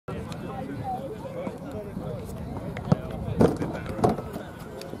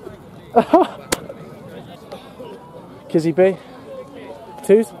Kizzy B.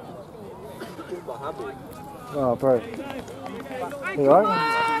 Twos? Oh, bro. You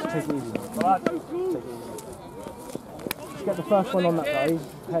alright? Take it easy. Let's get the first one on that guy.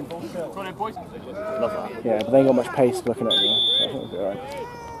 Love that. Yeah, but they ain't got much pace looking at me. So I think we'll be alright.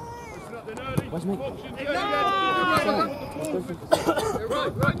 Where's me?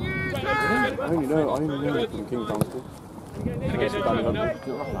 I only know from King Council. I've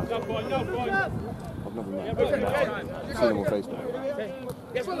never met him. I've seen him on Facebook.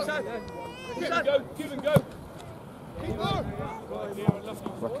 Give and go.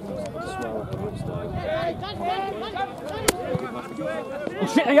 Oh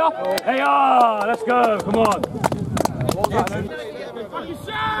shit, they are! They are! Let's go, come on!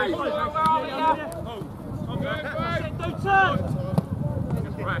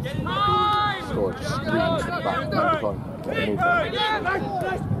 Scored, screams back.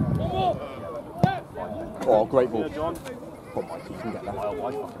 Oh, great ball. Oh, Mike, you can get that.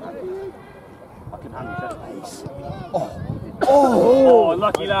 I can handle that pace. Oh,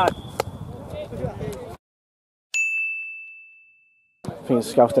 lucky lad. I think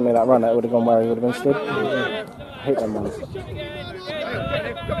Scouse didn't make that run, that would have gone where he would have been stood. I hate them ones.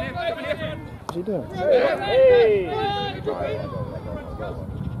 What's he doing? Hey!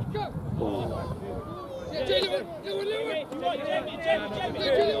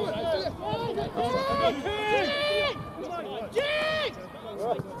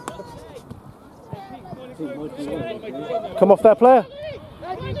 Come off that player.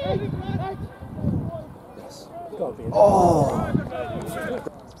 Oh!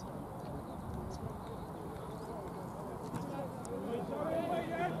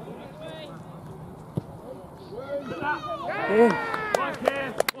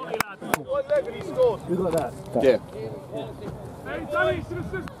 Who got that? Yeah.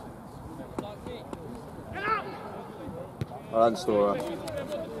 I'll store her.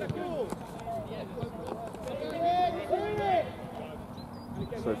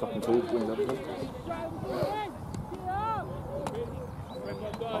 So fucking cool, wins everything.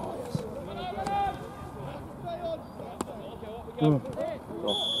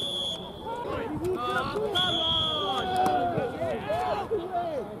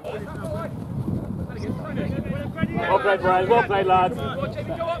 Well played, Brian. Well played, lads. We're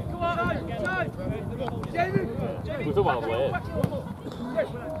talking about the way in.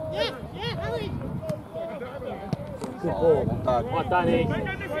 Good ball. Come on, Danny.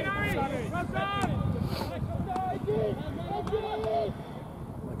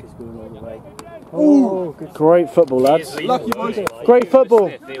 Oh, great football, lads. Lucky boys. Great football.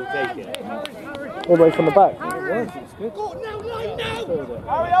 He'll take it. All the way from the back.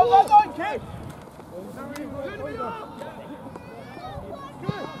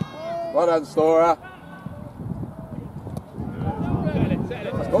 Well done, Stora.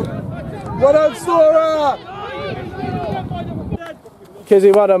 Well done, Stora!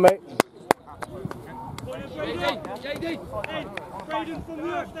 Kizzy, well done, mate.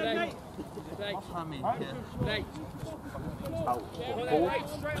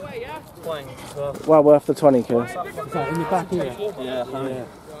 Well worth the 20, kid. Is that in the back here? Yeah.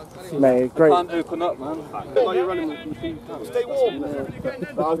 Mate, great. Can't open up, man. Stay warm.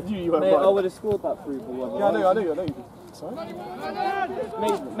 I knew you went Mate, I would have scored that through for one. Yeah, I know you did. Sorry?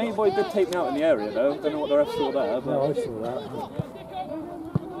 Maybe boy did take me out in the area though. Don't know what the ref saw there, but No, I saw that.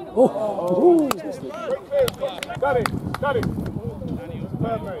 Got it.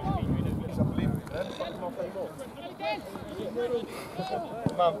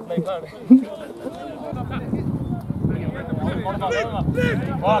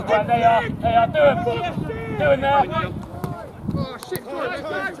 Well, they are doing that.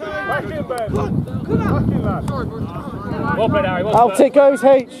 Well played, Harry. Out it goes,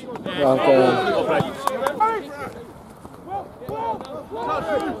 H. Okay.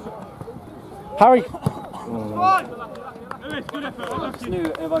 Harry. just knew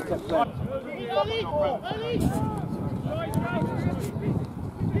if I kept playing.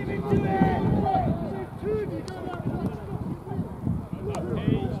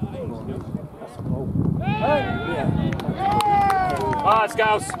 Ah,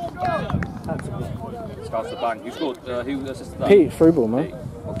 Scouse. Scouse the bang. Who scored? Who assisted that? Pete, through ball, man.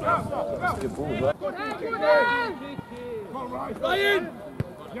 That's a good ball, right? Ryan!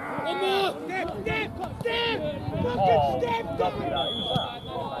 One more! Step!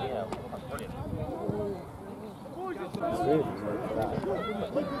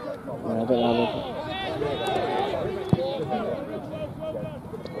 I don't know.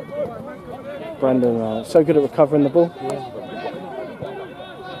 Brandon, so good at recovering the ball.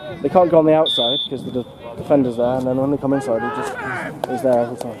 they can't go on the outside because the defender's there, and then when they come inside, he just is there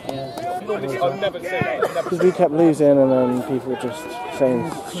every time. I've never seen that. Because we kept losing, and then people were just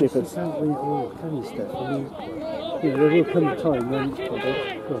saying stupid. Stuff. I mean, there will come a time when.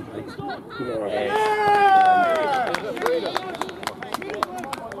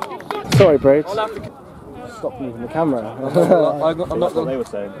 Sorry, Braids. Stop moving the camera. I'm not what they were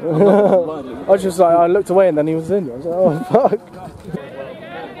saying. I was just like, I looked away and then he was in. I was like, oh fuck.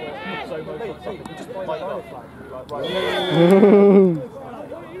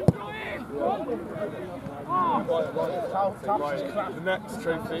 The next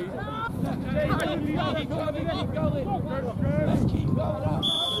trophy.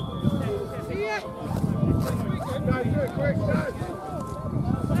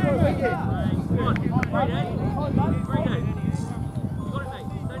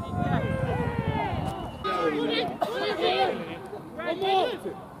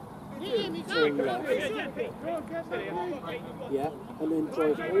 Yeah, and then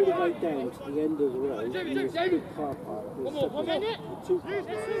drive all the way down to the end of the road, and there's a big car park. There's two cars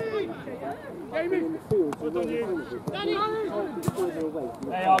parks, and in the fields, you're not in front of it. You can't be further away.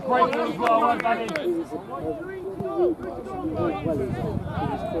 They are great as well, aren't they? It was a road pass, and you went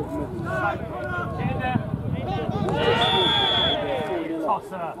well in there. It was quite messy.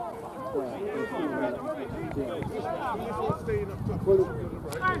 Tosser.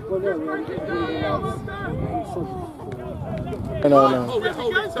 No. Hold it,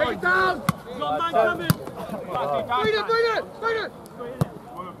 take it down! Got a man coming! Bring it!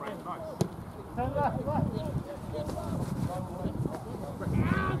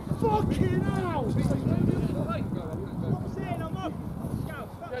 Fucking hell!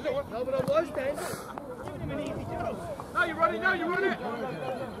 No, you run it!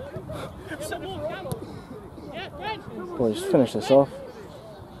 Boys, just finish this off.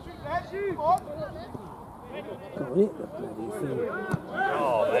 Got it, the bloody thing.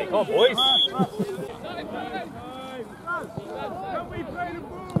 Oh, mate, come on, boys.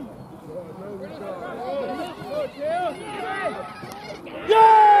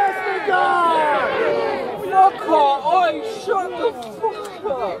 Yes, we go! Look at shut the fuck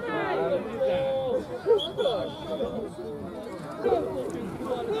up!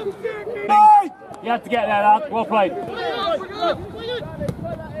 You had to get there, lad. Well played.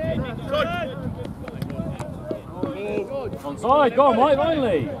 Onside, go on, Mike,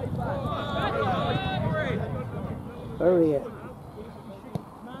 finally. Bury it.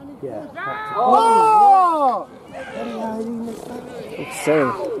 Yeah. Oh! It's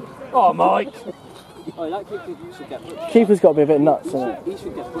safe. Oh, Mike. Oh, that kick you should get booked. Keeper's got to be a bit nuts, isn't it? He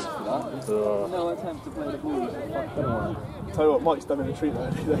should get booked for that. No attempt to play the ball. Tell you what, Mike's done in the treat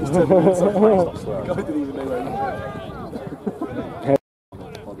there. He's turned it inside. The guy didn't even know where he was.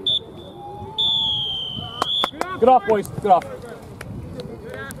 Good off, boys. Good off.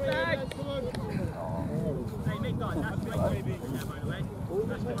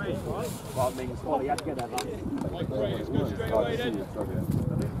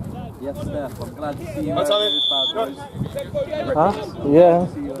 Yes, Steph, I'm glad to see you. Huh? Yeah.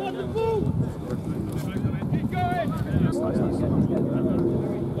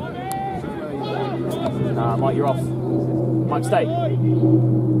 Mike, you're off. Mike, stay.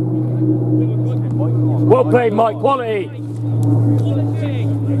 Well played, Mike. Quality.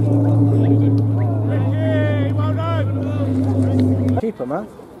 Keeper, man.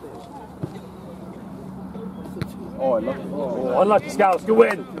 Oh, I love it. Oh, Unlucky Scouts. Good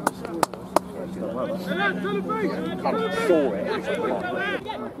win.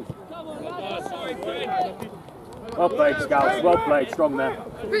 Well played, Scouts. Well played. Strong there.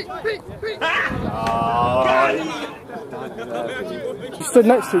 You stood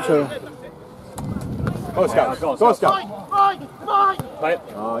next to each other. Go, Scout. Go, Scout. Play it.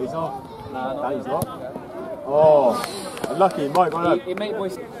 Oh, he's off. No, he's not. Oh, unlucky. Mike, well done. It made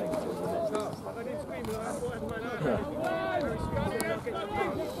boys.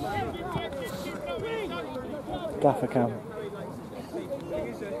 Gaffer cam.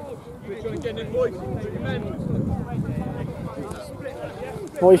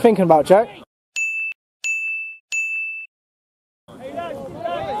 What are you thinking about, Jack?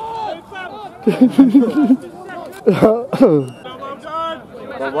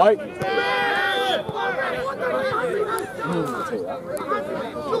 All right.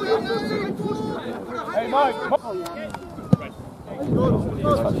 Hey, Mike!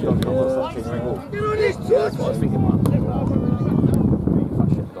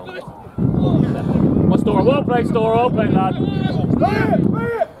 One Stora. Well played, Stora. Well played, lad.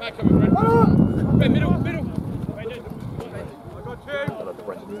 Middle.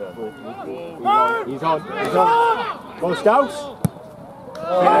 He's on. He's on. Go on, Scouts.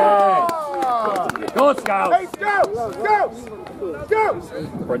 Yeah. Go on, Scouts. Hey, Scouts! Scouts! Scouts!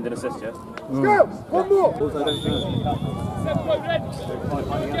 Brendan assist, yeah? Scouts! One more! I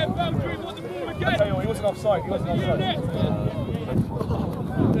tell you what, he wasn't offside. He wasn't offside.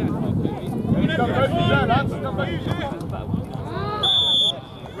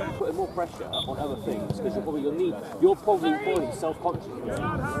 Putting more pressure on other things because you're probably feeling self-conscious.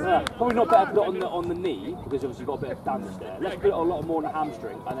 Yeah, probably not better to put it on the knee because obviously you've got a bit of damage there. Let's put it a lot more on the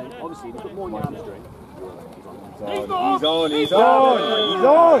hamstring, and then obviously if you put more on your hamstring. He's on. He's on. He's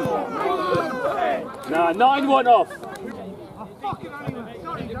on. Nah, 9-1 off.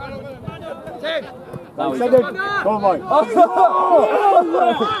 Go on, mate.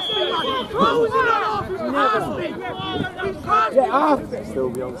 Get up. Still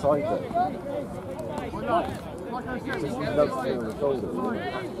be on side there.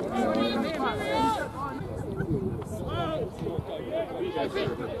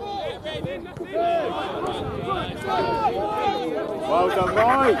 Well done,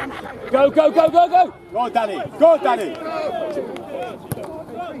 Mike. Go, go, go, go, go. Go on, Danny. Go on, Danny.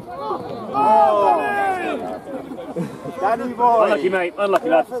 Oh. Danny boy. Unlucky, mate. Unlucky,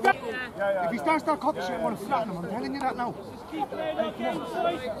 lad. If he starts that competition, I'm going to flatten him. I'm telling you that now.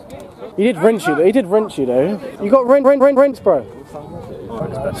 He did rinse you though. He did rinse you though. You got rinse, bro.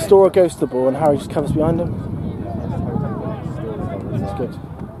 Stora goes to the ball and Harry just covers behind him. That's good.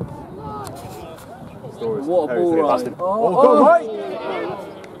 What a ball run. Oh, go, right.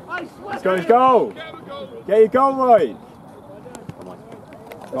 Let's go, let's go. Get your goal right.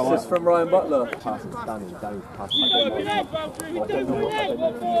 This is from Ryan Butler. Pass it to Danny. Danny, pass it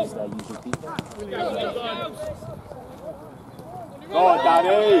Go on,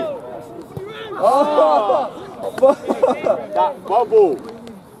 Danny. Oh! That bubble.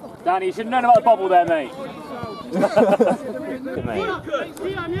 Danny, you should have known about the bubble there, mate. Good, mate.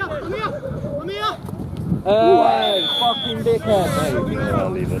 Fucking dickhead,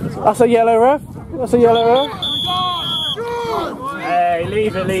 mate. That's a yellow ref. That's a yellow ref. Hey,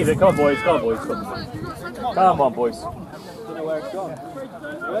 leave it. Come on, boys. Come on, boys. Come on, boys. I don't know where it's gone.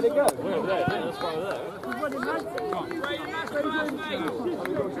 Where'd it go? Over there. That's right over there.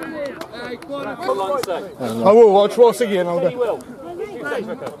 I will watch what's again. I'll He go. will. 2 seconds,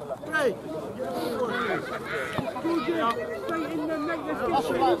 Rico.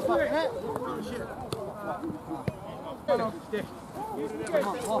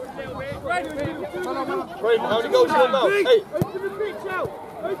 How many goals you got now? 8.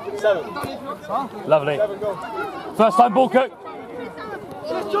 7. Lovely. First time ball cook.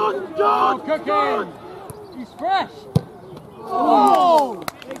 John! Cooking! He's fresh! Oh!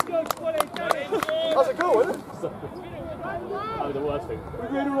 That's a goal, isn't it? That was the worst thing.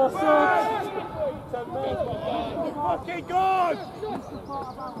 Fucking good!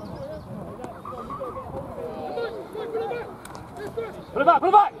 Put it back, put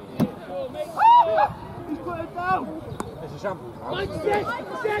it back! He's put it down! It's a shambles.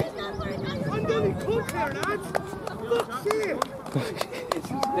 I'm nearly cooked there, lads! Fuck's sake!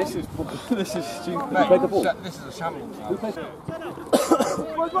 This is stupid. Mate, this is a shambles.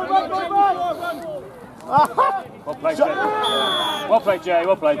 Well played, Jay. Well played, Jay.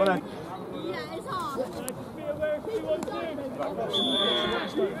 Well played. Yeah, it's hard.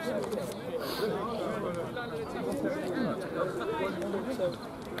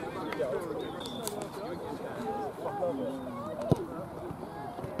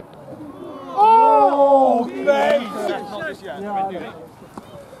 Oh, mate!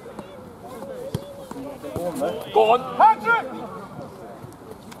 Go on. Patrick!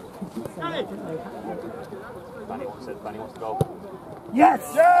 Danny wants to go. Yes!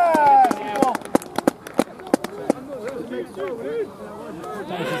 Yes!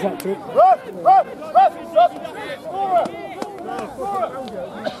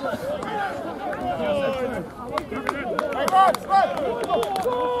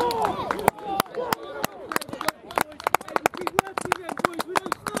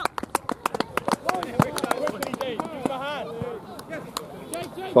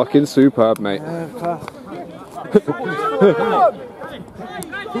 Fucking superb, mate.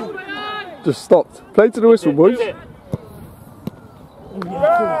 Just stopped. Play to the whistle, boys.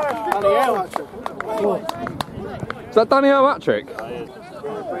 Is that Danny L hat-trick?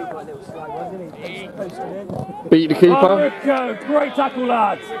 Beat the keeper. Great tackle,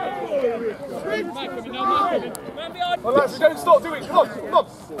 lads. Well, lads, we don't stop, do we? Come on, come on.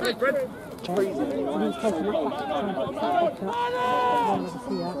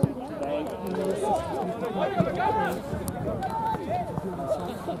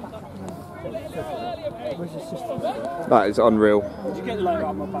 That is unreal. Did you get the letter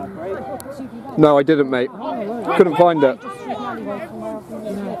out of my bag, right? No, I didn't, mate. Couldn't find it.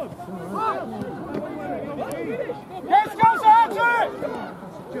 Let's go, Sergeant!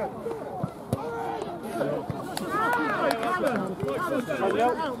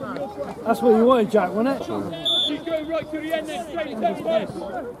 That's what you wanted, Jack, wasn't it? Keep going right to the end then, straight to the best.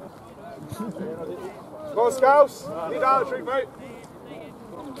 Go on, Scouts. Need archery, mate.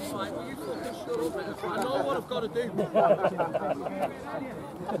 I know what I've got to do.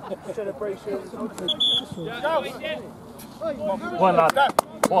 Celebration. One lad.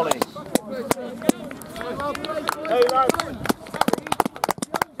 Wally. Hey, lads.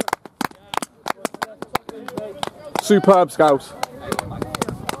 Superb, Scouts.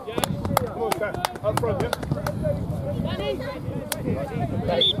 Come on, Scouts. Up front, yeah?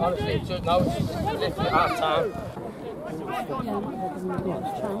 Honestly, it should know. Literally at half time.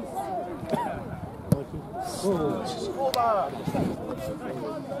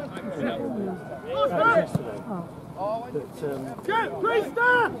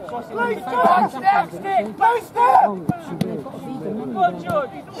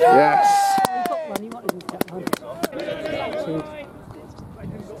 Yes.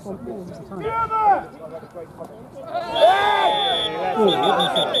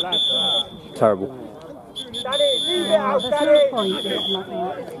 Terrible.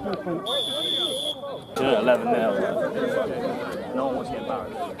 11 now. No one wants to get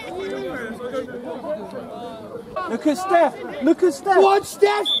embarrassed. Look at Steph! Look at Steph! What,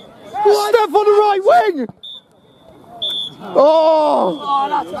 Steph? What? Steph on the right wing! Oh!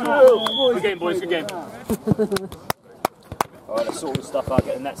 Good game, boys, good game. Alright, let's sort this stuff out,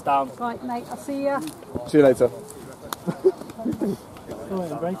 get the nets down. Right, mate, I'll see you. See you later.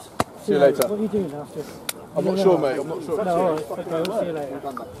 Alright, Grace. See you later. What are you doing after? I'm not sure, mate. I'm not sure. No, alright, okay, we'll see you later.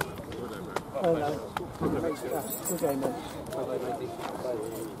 Oh no. Good game, mate.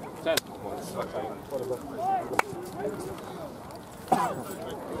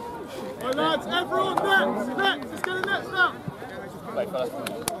 Right, lads, everyone, nets! Nets! Let's get the nets now!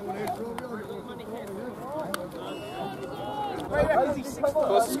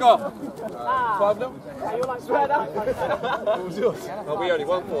 What's the score? 5-0? What was yours? Well, we only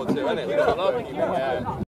won 4-2, innit? We got an argument.